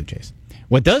with the Blue Jays.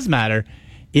 What does matter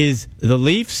is the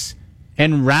Leafs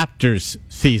and Raptors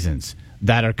seasons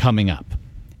that are coming up,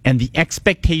 and the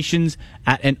expectations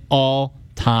at an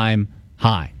all-time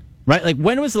high, right? Like,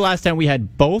 when was the last time we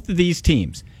had both of these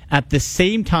teams at the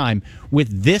same time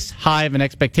with this high of an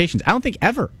expectations? I don't think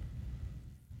ever,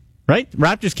 right?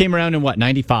 Raptors came around in,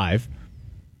 95?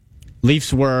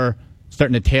 Leafs were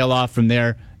starting to tail off from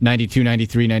their 92,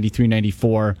 93, 93,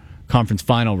 94 conference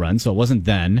final run, so it wasn't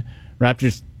then.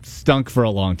 Raptors stunk for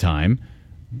a long time.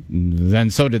 Then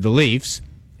so did the Leafs.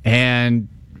 And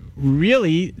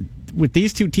really, with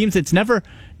these two teams, it's never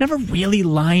really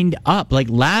lined up. Like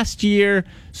last year,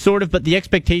 sort of, but the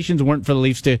expectations weren't for the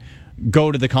Leafs to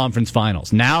go to the conference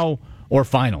finals or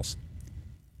finals.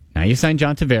 Now you sign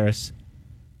John Tavares.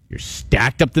 You're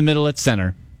stacked up the middle at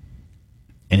center,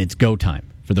 and it's go time.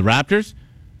 For the Raptors,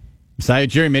 Masai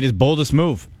Ujiri made his boldest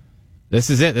move. This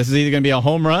is it. This is either going to be a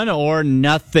home run or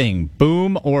nothing.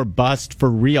 Boom or bust for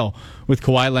real with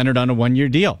Kawhi Leonard on a one-year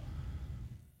deal.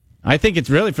 I think it's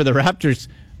really for the Raptors,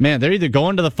 man, they're either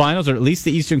going to the finals or at least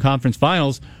the Eastern Conference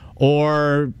Finals,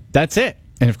 or that's it.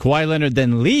 And if Kawhi Leonard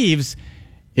then leaves,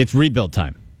 it's rebuild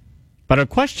time. But our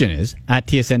question is, at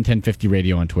TSN 1050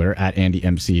 Radio on Twitter, at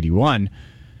AndyMC81,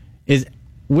 is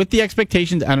with the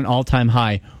expectations at an all-time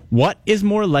high, what is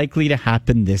more likely to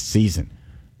happen this season?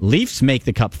 Leafs make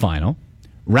the Cup final,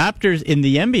 Raptors in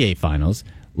the NBA Finals,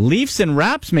 Leafs and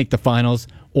Raps make the finals,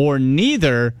 or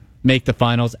neither make the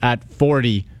finals at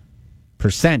 40%,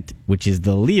 which is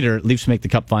the leader. Leafs make the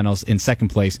Cup finals in second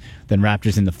place, then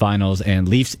Raptors in the finals, and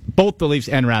both the Leafs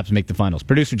and Raps make the finals.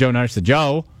 Producer Joe Narsa,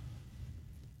 Joe,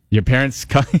 your parents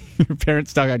talk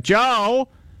about, Joe,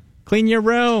 clean your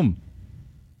room.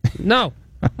 No.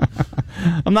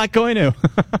 I'm not going to.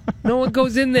 No one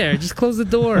goes in there. Just close the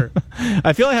door.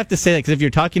 I feel I have to say that because if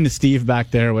you're talking to Steve back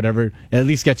there or whatever, it at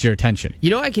least gets your attention. You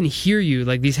know, I can hear you.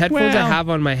 Like, these headphones I have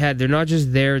on my head, they're not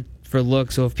just there for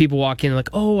looks. So if people walk in, like,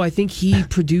 oh, I think he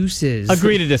produces.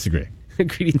 Agree to disagree.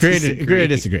 Agree to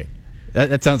disagree.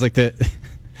 That sounds like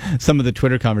some of the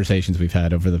Twitter conversations we've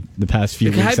had over the past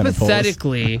few weeks.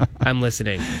 Hypothetically, I'm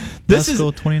listening. Let's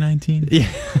go 2019. Yeah.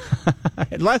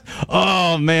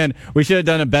 Oh, man. We should have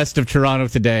done a best of Toronto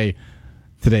today.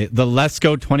 The Let's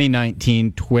Go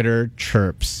 2019 Twitter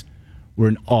chirps were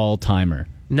an all-timer.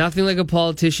 Nothing like a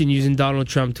politician using Donald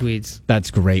Trump tweets. That's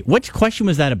great. Which question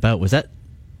was that about? Was that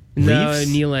Leafs? No,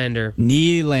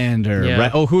 Nylander. Yeah.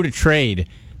 Right. Oh, who to trade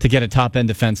to get a top-end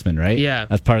defenseman, right? Yeah.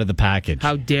 That's part of the package.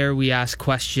 How dare we ask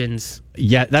questions?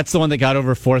 Yeah, that's the one that got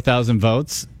over 4,000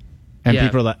 votes. And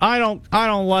people are like, I don't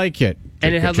like it.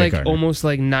 And it had almost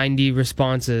 90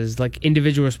 responses, like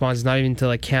individual responses, not even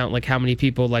to count how many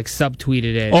people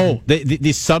subtweeted it. Oh, the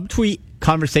subtweet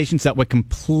conversations that were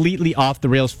completely off the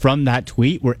rails from that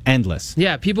tweet were endless.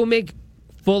 Yeah, people make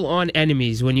full-on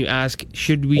enemies when you ask,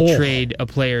 should we trade a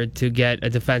player to get a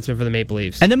defenseman for the Maple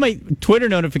Leafs? And then my Twitter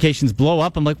notifications blow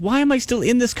up. I'm like, why am I still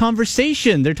in this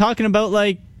conversation? They're talking about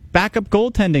backup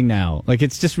goaltending now.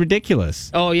 It's just ridiculous.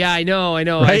 Oh, yeah, I know. Right?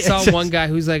 I saw one guy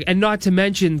who's like, and not to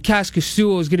mention,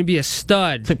 Kaskasuo is going to be a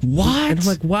stud. It's like, what? And I'm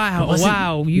like,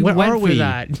 wow, you went for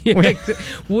that.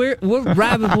 What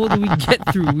rabbit hole did we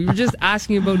get through? We were just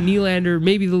asking about Nylander,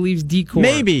 maybe the Leafs decor.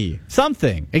 Maybe.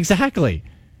 Something. Exactly.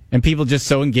 And people just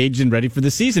so engaged and ready for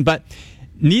the season. But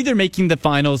neither making the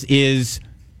finals is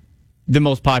the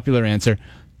most popular answer.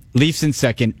 Leafs in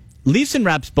second. Leafs and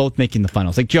Raps both making the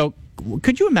finals. Joe,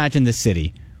 could you imagine this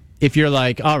city if you're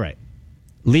all right,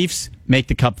 Leafs make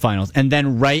the Cup finals, and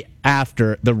then right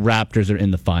after the Raptors are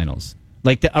in the finals?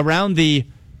 It's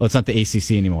not the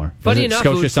ACC anymore. Funny enough,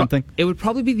 Scotia it would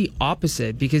probably be the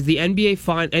opposite because the NBA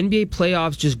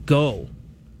playoffs just go.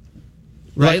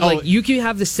 Right? You can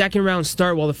have the second round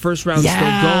start while the first round is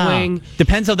still going.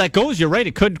 Depends how that goes. You're right.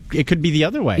 It could be the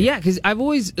other way. Yeah, because I've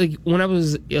always when I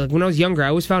was younger, I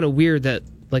always found it weird that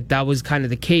that was kind of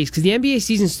the case because the NBA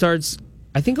season starts,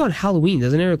 I think, on Halloween,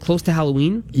 doesn't it? Or close to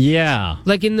Halloween? Yeah.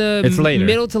 In the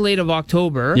middle to late of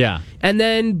October. Yeah. And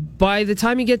then by the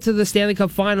time you get to the Stanley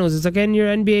Cup Finals, it's and you're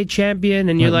NBA champion,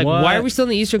 and you're why are we still in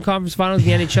the Eastern Conference Finals of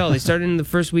the NHL? They started in the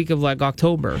first week of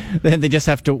October. Then we just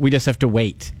have to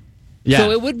wait. Yeah.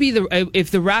 So it would be if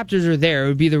the Raptors are there, it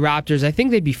would be the Raptors. I think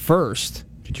they'd be first.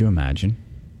 Could you imagine?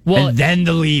 Well, and then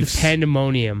the Leafs. The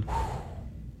pandemonium.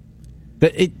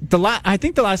 I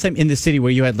think the last time in the city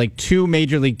where you had two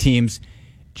major league teams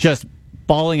just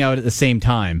balling out at the same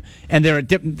time, and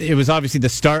it was obviously the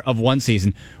start of one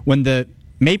season when the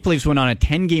Maple Leafs went on a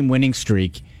 10-game winning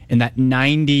streak in that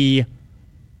 93,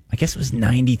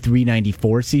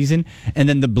 94 season, and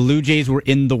then the Blue Jays were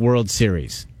in the World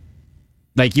Series.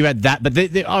 You had that, but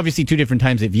they obviously two different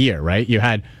times of year, right? You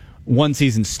had one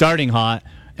season starting hot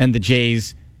and the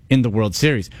Jays in the World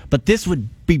Series. But this would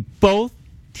be both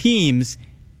teams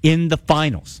in the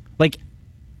finals. Like,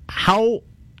 how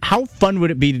fun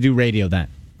would it be to do radio then?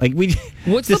 Like,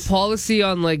 what's the policy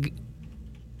on like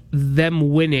them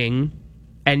winning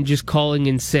and just calling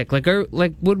in sick? Like,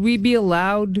 would we be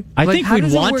allowed? I like, think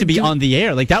we'd want to be on the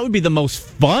air. Like, that would be the most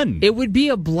fun. It would be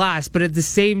a blast, but at the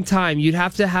same time, you'd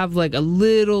have to have like a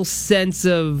little sense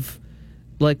of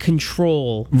like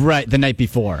control. Right, the night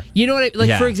before. You know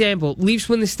what? For example, Leafs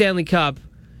win the Stanley Cup,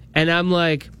 and I'm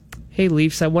like, hey,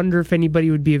 Leafs, I wonder if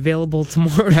anybody would be available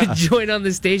tomorrow to join on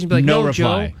the station. Be like, no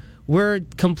reply. Joe,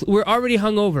 we're already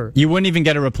hungover. You wouldn't even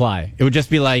get a reply. It would just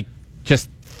be like, just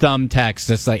thumbtacks,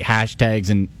 just like hashtags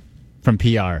and from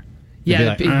PR.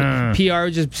 Yeah, like, PR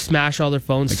would just smash all their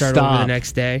phones, start over the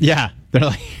next day. Yeah, they're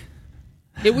like...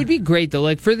 It would be great, though.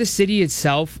 Like, for the city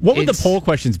itself... What would the poll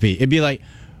questions be? It'd be like,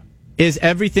 is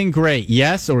everything great?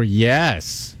 Yes or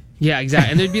yes? Yeah, exactly.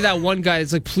 And there'd be that one guy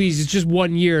that's like, please, it's just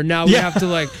 1 year. Now we have to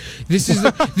like, this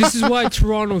is why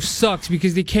Toronto sucks,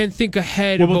 because they can't think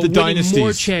ahead about winning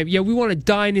more champions. Yeah, we want a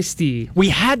dynasty. We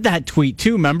had that tweet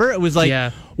too, remember? It was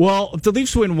like, well, if the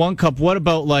Leafs win one cup, what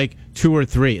about like 2 or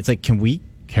 3? It's like, can we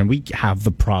have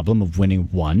the problem of winning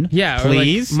one? Yeah,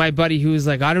 please. Or like my buddy who was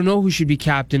like, I don't know who should be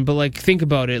captain, but like, think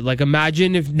about it. Like,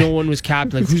 imagine if no one was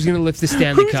captain. Like, who's going to lift the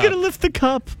Stanley Cup? Who's going to lift the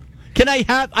cup?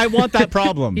 I want that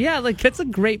problem. Yeah, like, that's a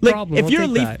great problem. If you're a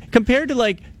Leaf, compared to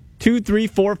like 2, 3,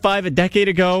 4, 5 a decade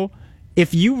ago,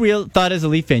 if you thought as a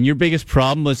Leaf fan your biggest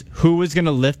problem was who was going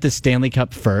to lift the Stanley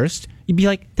Cup first, you'd be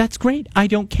like, that's great. I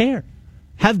don't care.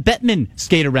 Have Bettman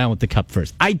skate around with the cup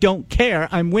first. I don't care.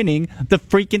 I'm winning the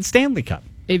freaking Stanley Cup.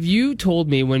 If you told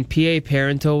me when P.A.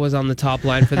 Parenteau was on the top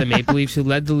line for the Maple Leafs, who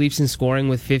led the Leafs in scoring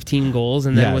with 15 goals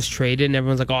and then was traded, and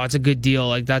everyone's like, oh, it's a good deal.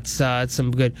 Like, that's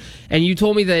some good. And you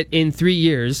told me that in 3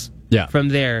 years from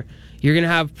there, you're going to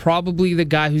have probably the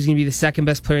guy who's going to be the second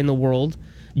best player in the world.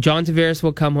 John Tavares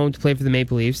will come home to play for the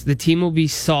Maple Leafs. The team will be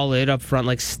solid up front,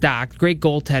 like stacked. Great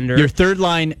goaltender. Your third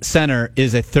line center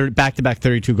is a back-to-back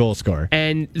 32-goal scorer.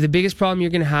 And the biggest problem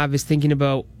you're going to have is thinking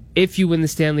about, if you win the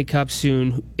Stanley Cup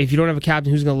soon, if you don't have a captain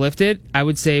who's going to lift it, I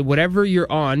would say whatever you're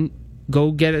on,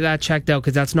 go get that checked out,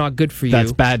 because that's not good for you.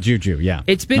 That's bad juju. Yeah,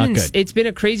 it's been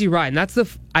a crazy ride, and that's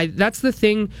the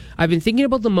thing I've been thinking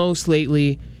about the most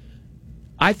lately.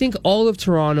 I think all of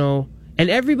Toronto and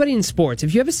everybody in sports,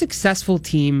 if you have a successful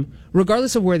team,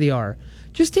 regardless of where they are,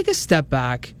 just take a step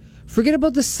back. Forget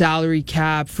about the salary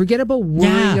cap. Forget about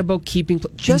worrying about keeping.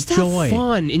 Just have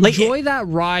fun. Enjoy that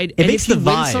ride. It makes if you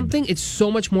the vibe. Win something, it's so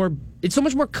much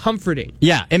more comforting.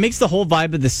 Yeah, it makes the whole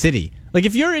vibe of the city. Like,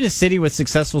 if you're in a city with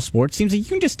successful sports teams, you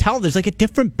can just tell there's like a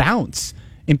different bounce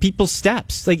in people's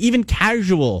steps. Like, even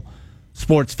casual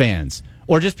sports fans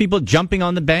or just people jumping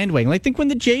on the bandwagon. Like, think when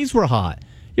the Jays were hot.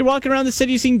 You're walking around the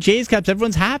city, seeing Jays caps.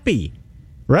 Everyone's happy,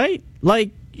 right? Like,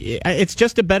 it's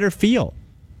just a better feel.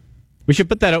 We should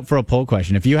put that out for a poll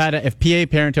question. If P.A.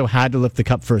 Parenteau had to lift the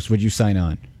cup first, would you sign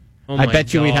on? Oh my God. I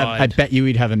bet you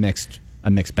we'd have a mixed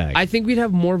bag. I think we'd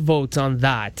have more votes on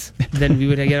that than we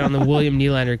would get on the William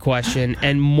Nylander question,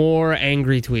 and more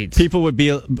angry tweets. People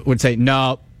would say,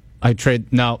 no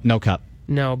cup.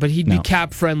 No, but he'd be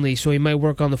cap friendly, so he might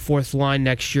work on the fourth line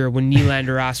next year when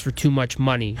Nylander asks for too much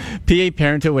money. P.A.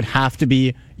 Parenteau would have to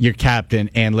be your captain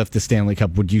and lift the Stanley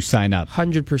Cup. Would you sign up?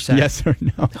 100%. Yes or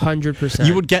no? 100%.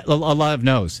 You would get a lot of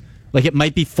no's. Like, it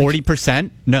might be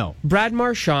 40%. No. Brad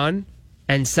Marchand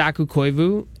and Saku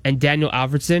Koivu and Daniel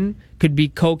Alfredsson could be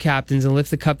co-captains and lift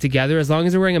the cup together as long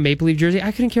as they're wearing a Maple Leaf jersey.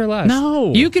 I couldn't care less.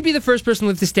 No. You could be the first person to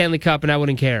lift the Stanley Cup, and I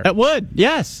wouldn't care. It would,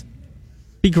 yes.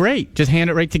 Be great. Just hand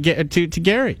it right to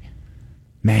Gary.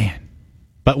 Man.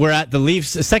 But we're at the Leafs.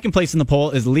 Second place in the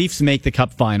poll is Leafs make the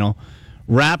Cup final.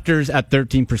 Raptors at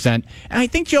 13%. And I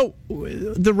think, Joe,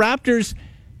 the Raptors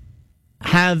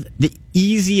have the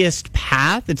easiest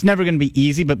path. It's never going to be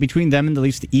easy, but between them and the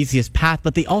Leafs, the easiest path.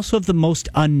 But they also have the most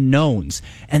unknowns.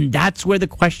 And that's where the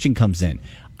question comes in.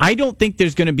 I don't think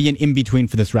there's going to be an in-between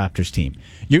for this Raptors team.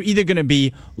 You're either going to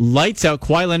be lights out,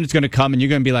 Kawhi Leonard's going to come, and you're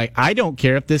going to be like, I don't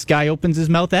care if this guy opens his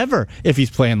mouth ever if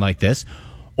he's playing like this.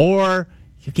 Or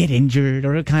you get injured,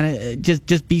 or kind of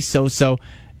just be so-so,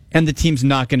 and the team's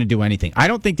not going to do anything. I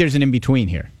don't think there's an in-between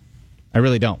here. I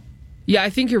really don't. Yeah,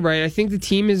 I think you're right. I think the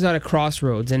team is at a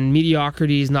crossroads, and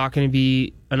mediocrity is not going to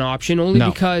be an option, only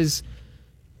because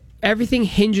everything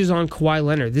hinges on Kawhi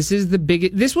Leonard. This was the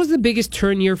biggest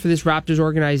turn year for this Raptors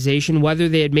organization, whether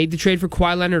they had made the trade for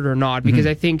Kawhi Leonard or not, because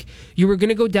I think you were going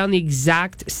to go down the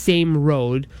exact same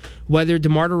road, whether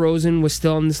DeMar DeRozan was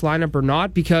still in this lineup or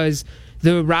not, because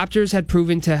the Raptors had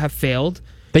proven to have failed.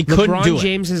 They couldn't do it. LeBron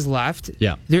James has left.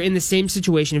 Yeah. They're in the same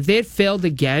situation. If they had failed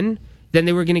again, then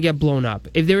they were going to get blown up.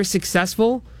 If they were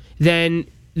successful, then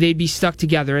they'd be stuck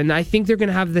together. And I think they're going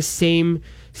to have the same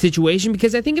situation,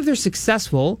 because I think if they're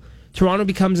successful, Toronto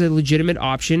becomes a legitimate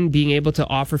option, being able to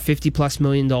offer $50+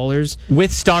 million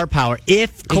with star power.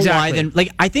 If Kawhi, then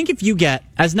I think if you get,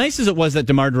 as nice as it was that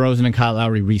DeMar DeRozan and Kyle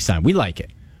Lowry re-signed, we like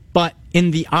it. But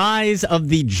in the eyes of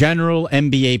the general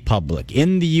NBA public,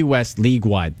 in the U.S.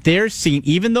 league-wide, they're seen,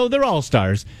 even though they're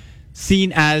all-stars,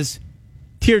 seen as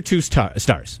tier 2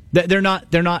 stars. They're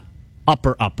not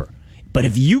upper. But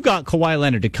if you got Kawhi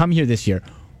Leonard to come here this year,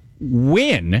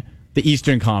 win the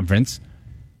Eastern Conference,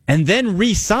 and then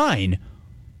re-sign,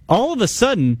 all of a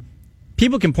sudden,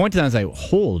 people can point to that and say,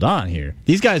 hold on here.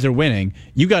 These guys are winning.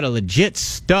 You got a legit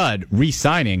stud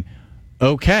re-signing.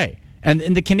 Okay. And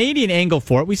in the Canadian angle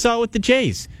for it, we saw it with the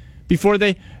Jays. Before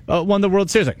they won the World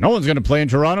Series, no one's going to play in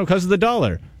Toronto because of the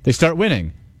dollar. They start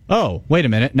winning. Oh, wait a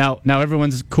minute. Now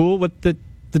everyone's cool with the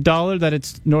dollar, that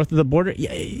it's north of the border.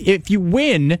 If you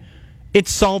win, it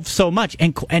solves so much.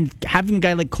 And having a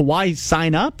guy like Kawhi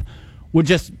sign up would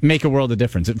just make a world of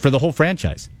difference for the whole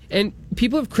franchise. And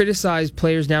people have criticized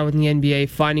players now in the NBA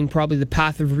finding probably the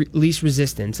path of least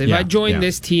resistance. If I join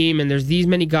this team and there's these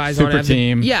many guys Super on it,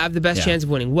 team. I have the best chance of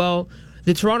winning. Well,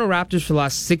 the Toronto Raptors for the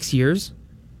last 6 years,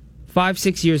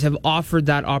 5-6 years, have offered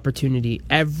that opportunity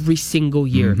every single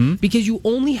year, because you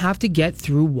only have to get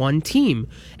through one team.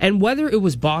 And whether it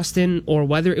was Boston or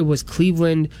whether it was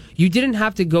Cleveland, you didn't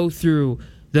have to go through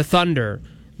the Thunder,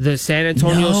 the San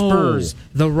Antonio Spurs,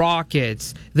 the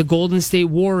Rockets, the Golden State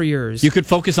Warriors. You could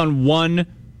focus on one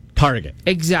target.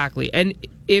 Exactly. And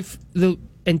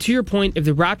to your point, if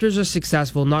the Raptors are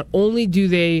successful, not only do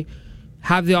they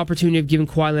have the opportunity of giving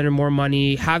Kawhi Leonard more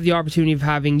money, have the opportunity of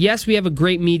having, yes, we have a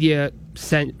great media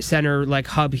center like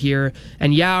hub here,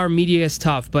 and our media is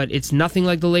tough, but it's nothing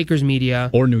like the Lakers media.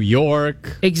 Or New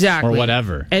York. Exactly. Or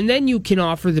whatever. And then you can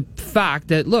offer the fact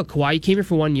that, look, Kawhi, you came here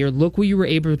for 1 year, look what you were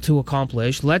able to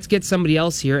accomplish, let's get somebody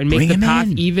else here and make the path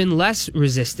even less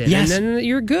resistant. Yes. And then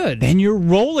you're good. Then you're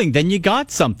rolling, then you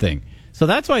got something. So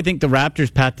that's why I think the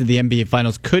Raptors' path to the NBA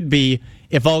Finals could be,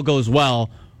 if all goes well,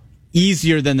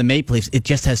 easier than the Maple Leafs. It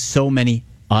just has so many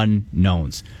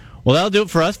unknowns. Well, that'll do it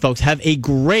for us, folks. Have a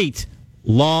great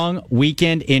long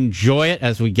weekend. Enjoy it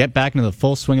as we get back into the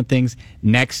full swing of things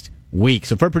next week.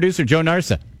 So for producer Joe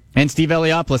Narsa and Steve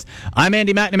Eliopoulos, I'm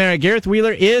Andy McNamara. Gareth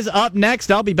Wheeler is up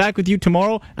next. I'll be back with you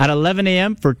tomorrow at 11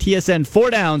 a.m. for TSN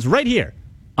 4 Downs right here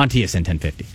on TSN 1050.